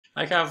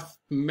I have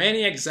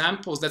many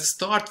examples that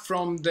start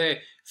from the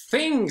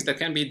things that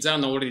can be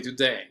done already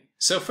today.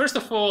 So first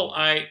of all,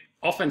 I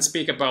often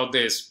speak about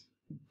this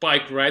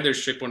bike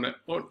ridership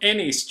on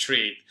any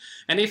street.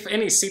 And if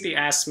any city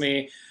asks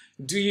me,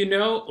 do you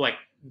know, like,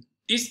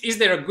 is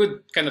there a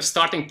good kind of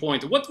starting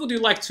point? What would you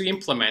like to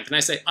implement? And I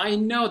say, I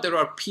know there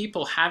are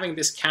people having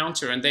this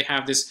counter and they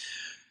have this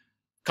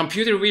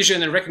computer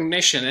vision and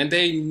recognition, and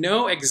they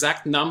know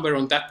exact number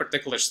on that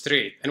particular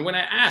street. And when I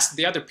ask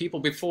the other people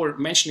before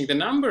mentioning the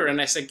number, and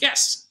I say,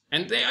 guess,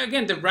 and they,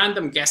 again, the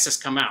random guesses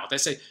come out. I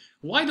say,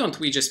 why don't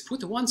we just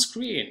put one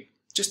screen,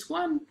 just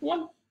one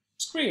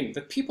screen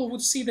that people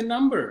would see the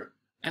number,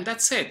 and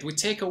that's it. We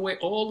take away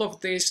all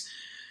of these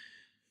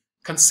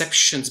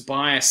conceptions,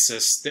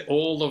 biases,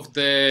 all of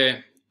the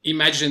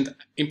imagined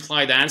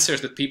implied answers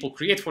that people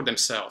create for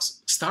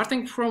themselves,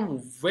 starting from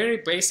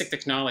very basic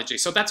technology.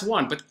 So that's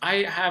one, but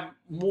I have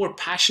more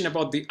passion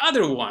about the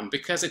other one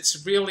because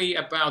it's really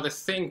about the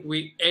thing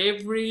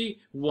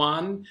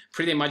everyone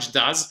pretty much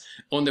does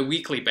on a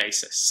weekly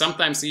basis,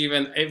 sometimes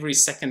even every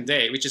second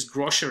day, which is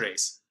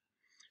groceries.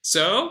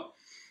 So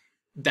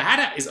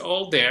data is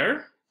all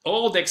there,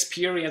 all the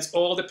experience,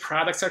 all the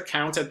products are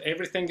counted,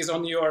 everything is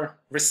on your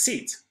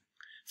receipt.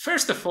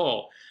 First of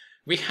all,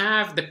 we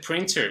have the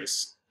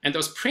printers. And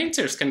those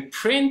printers can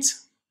print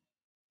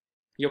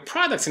your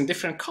products in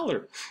different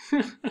color.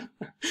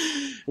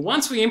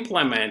 Once we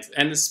implement,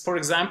 and for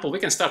example, we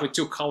can start with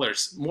two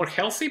colors. More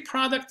healthy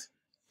product,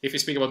 if you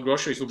speak about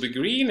groceries, would be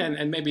green,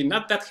 and maybe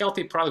not that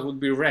healthy product would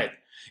be red.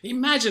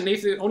 Imagine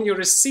if on your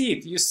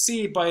receipt you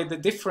see by the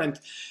different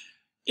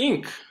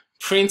ink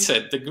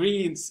printed, the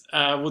greens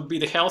would be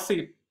the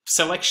healthy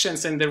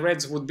selections and the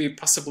reds would be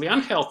possibly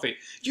unhealthy.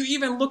 You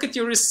even look at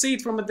your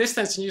receipt from a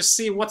distance and you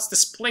see what's the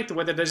split,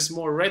 whether there's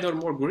more red or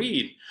more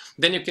green.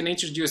 Then you can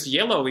introduce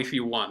yellow if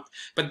you want.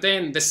 But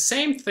then the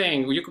same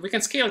thing, we can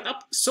scale it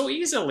up so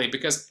easily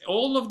because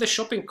all of the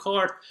shopping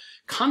cart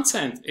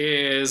content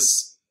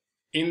is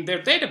in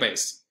their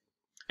database.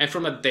 And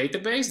from a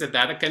database, the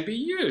data can be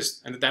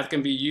used. And that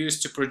can be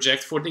used to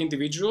project for the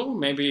individual,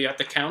 maybe at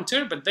the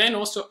counter, but then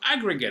also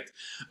aggregate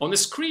on the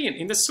screen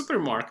in the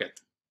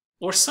supermarket,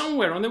 or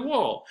somewhere on the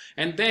wall.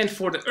 And then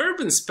for the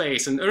urban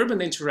space and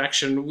urban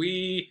interaction,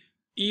 we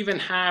even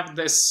have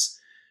this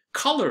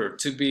color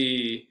to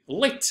be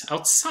lit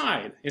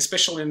outside,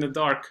 especially in the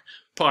dark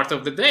part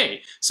of the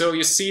day. So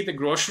you see the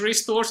grocery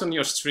stores on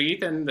your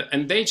street and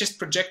they just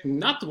project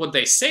not what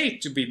they say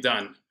to be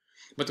done,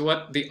 but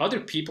what the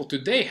other people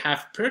today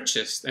have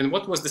purchased and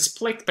what was the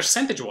split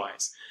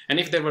percentage-wise. And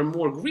if there were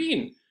more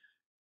green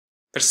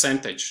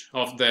percentage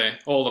of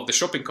all of the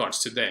shopping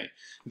carts today,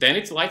 then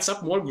it lights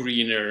up more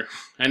greener.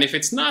 And if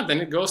it's not,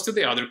 then it goes to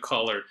the other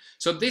color.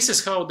 So this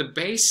is how the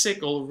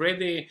basic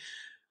already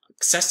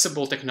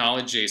accessible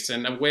technologies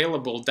and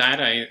available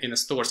data in the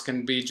stores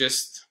can be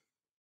just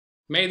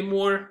made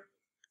more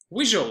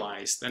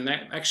visualized and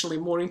actually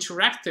more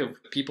interactive.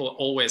 People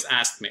always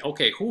ask me,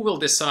 okay, who will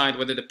decide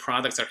whether the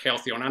products are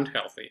healthy or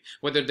unhealthy?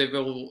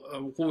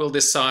 Who will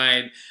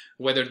decide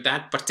whether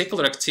that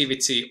particular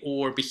activity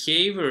or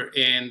behavior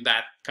in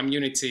that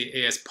community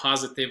is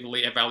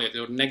positively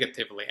evaluated or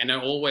negatively? And I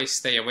always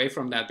stay away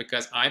from that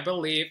because I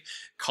believe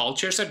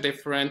cultures are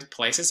different,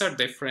 places are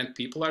different,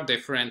 people are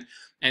different,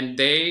 and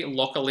they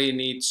locally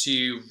need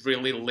to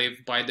really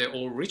live by their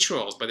own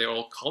rituals, by their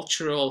own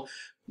cultural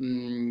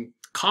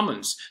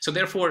commons. So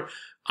therefore,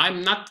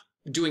 I'm not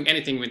doing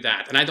anything with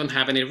that. And I don't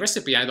have any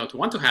recipe. I don't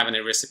want to have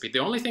any recipe. The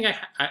only thing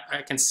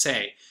I can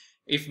say,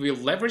 if we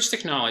leverage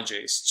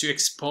technologies to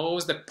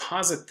expose the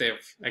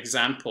positive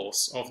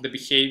examples of the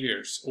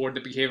behaviors or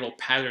the behavioral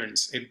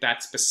patterns in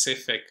that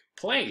specific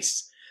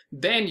place,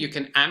 then you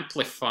can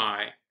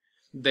amplify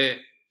the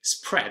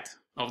spread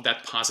of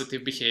that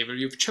positive behavior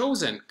you've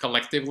chosen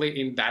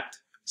collectively in that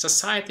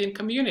society and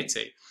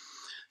community.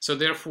 So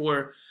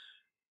therefore,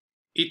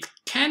 it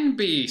can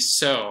be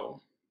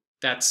so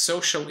that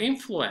social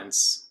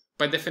influence,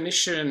 by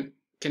definition,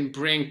 can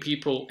bring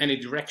people any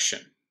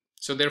direction.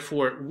 So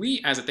therefore,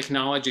 we as a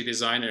technology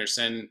designers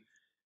and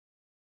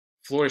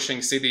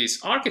flourishing cities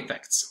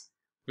architects,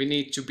 we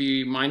need to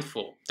be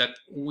mindful that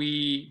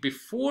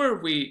before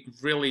we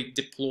really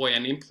deploy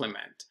and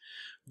implement,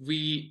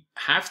 we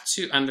have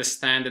to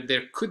understand that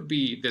there could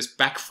be this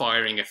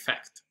backfiring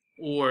effect,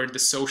 or the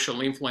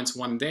social influence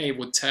one day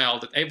would tell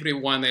that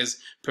everyone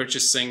is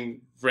purchasing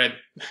red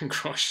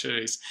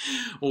groceries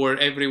or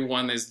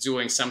everyone is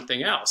doing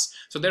something else.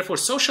 So therefore,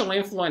 social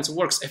influence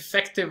works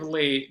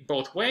effectively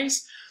both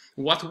ways.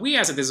 What we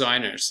as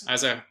designers,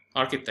 as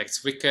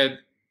architects, we could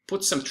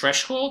put some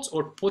thresholds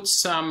or put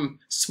some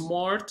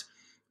smart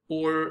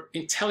or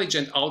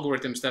intelligent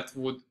algorithms that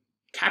would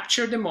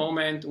capture the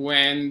moment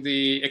when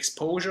the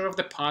exposure of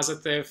the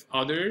positive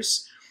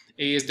others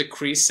is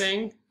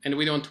decreasing, and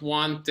we don't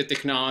want the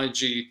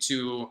technology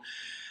to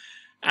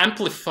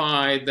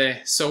amplify the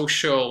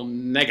social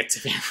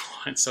negative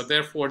influence. So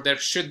therefore, there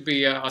should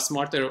be a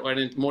smarter or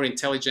more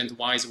intelligent,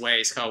 wise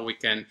ways how we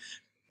can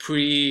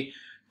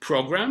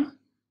pre-program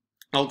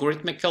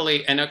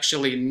algorithmically, and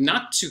actually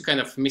not to kind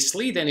of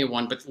mislead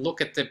anyone, but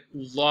look at the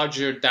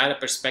larger data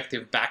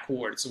perspective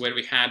backwards, where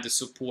we had the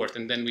support,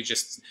 and then we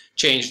just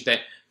changed the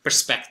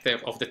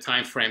perspective of the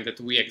time frame that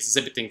we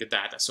exhibiting the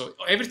data. So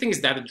everything is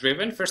data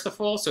driven, first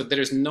of all, so there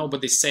is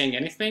nobody saying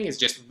anything, it's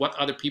just what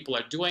other people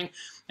are doing,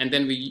 and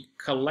then we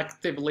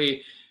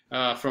collectively,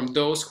 from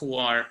those who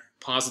are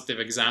positive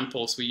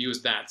examples, we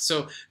use that.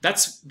 So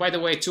that's, by the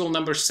way, tool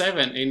number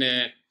 7 in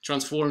a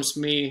Transforms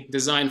Me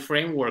design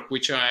framework,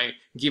 which I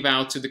give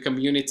out to the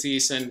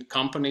communities and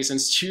companies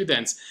and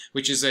students,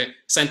 which is a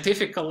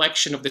scientific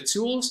collection of the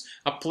tools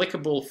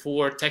applicable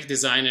for tech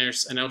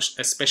designers and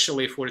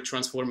especially for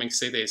transforming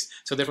cities.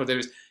 So therefore, there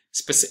is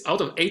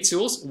out of 8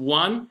 tools,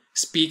 1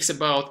 speaks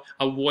about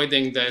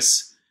avoiding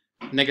this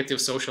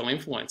negative social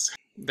influence.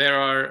 There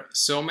are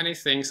so many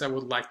things I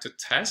would like to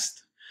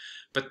test,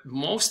 but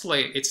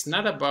mostly it's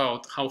not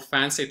about how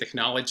fancy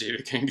technology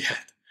we can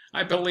get.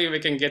 I believe we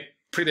can get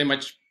pretty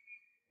much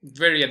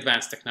very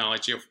advanced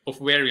technology of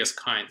various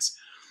kinds.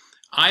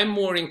 I'm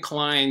more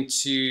inclined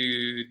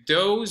to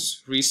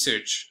those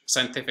research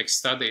scientific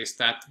studies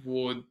that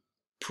would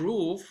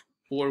prove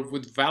or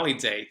would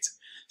validate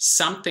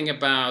something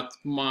about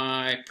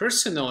my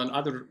personal and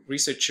other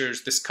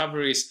researchers'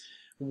 discoveries,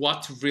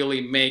 what really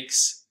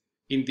makes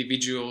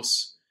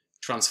individuals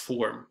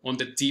transform on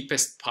the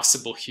deepest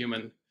possible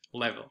human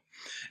level.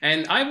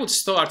 And I would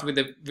start with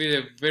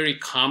a very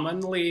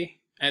commonly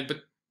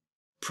but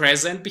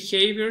present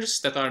behaviors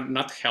that are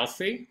not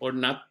healthy or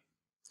not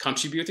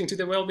contributing to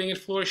the well-being and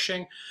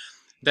flourishing,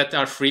 that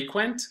are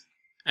frequent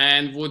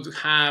and would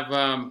have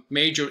a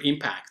major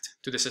impact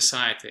to the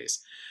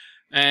societies.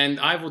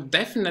 And I would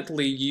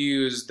definitely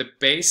use the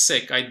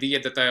basic idea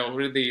that I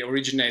already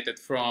originated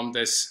from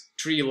this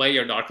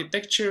 3-layered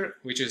architecture,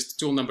 which is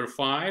tool number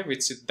 5.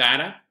 It's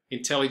data,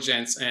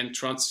 intelligence, and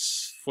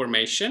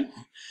transformation.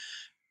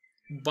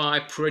 By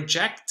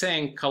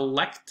projecting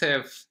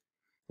collective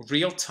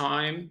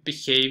real-time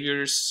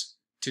behaviors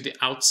to the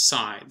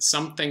outside,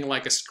 something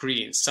like a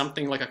screen,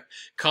 something like a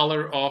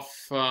color of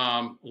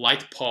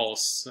light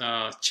pulse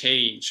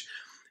change,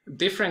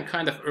 different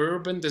kind of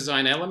urban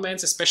design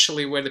elements,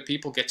 especially where the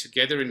people get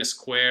together in the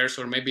squares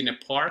or maybe in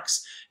the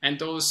parks, and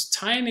those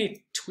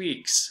tiny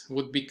tweaks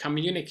would be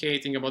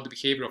communicating about the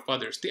behavior of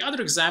others. The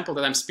other example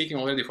that I'm speaking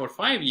already for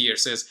 5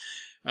 years is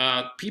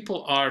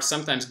people are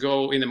sometimes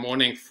go in the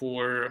morning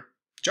for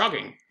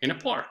jogging in a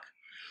park.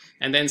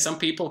 And then some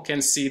people can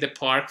see the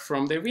park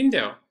from their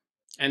window.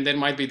 And there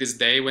might be this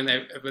day when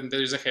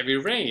there's a heavy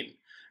rain.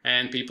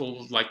 And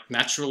people, like,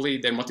 naturally,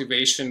 their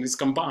motivation is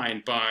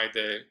combined by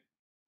the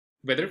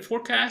weather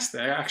forecast,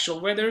 the actual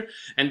weather.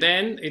 And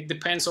then it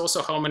depends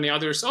also how many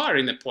others are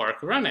in the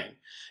park running.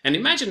 And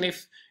imagine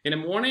if in the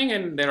morning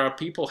and there are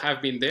people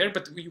have been there,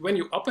 but when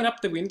you open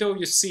up the window,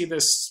 you see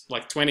this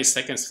like 20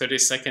 seconds, 30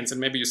 seconds,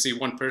 and maybe you see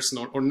one person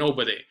or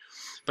nobody.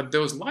 But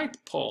those light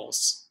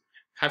poles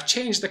have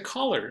changed the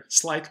color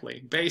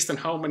slightly based on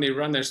how many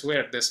runners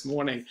were this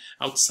morning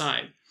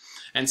outside,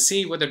 and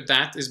see whether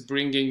that is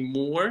bringing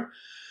more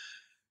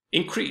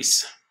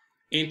increase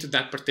into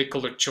that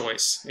particular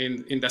choice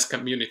in this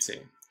community.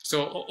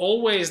 So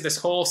always this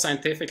whole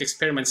scientific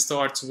experiment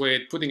starts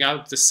with putting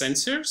out the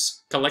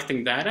sensors,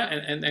 collecting data,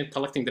 and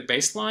collecting the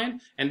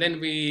baseline, and then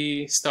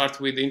we start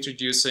with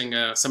introducing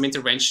some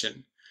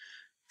intervention,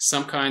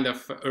 some kind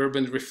of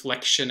urban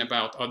reflection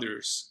about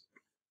others.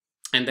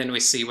 And then we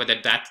see whether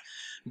that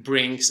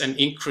brings an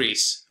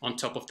increase on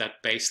top of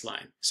that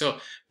baseline. So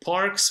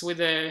parks with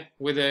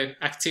the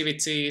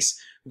activities,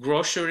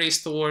 grocery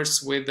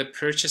stores with the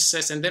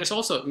purchases, and there's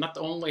also not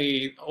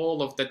only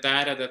all of the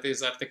data that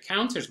is at the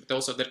counters, but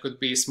also there could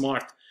be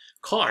smart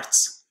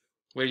carts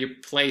where you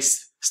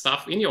place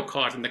stuff in your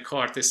cart and the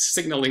cart is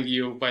signaling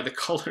you by the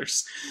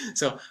colors.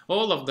 So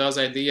all of those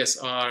ideas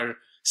are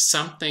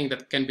something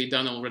that can be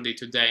done already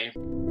today.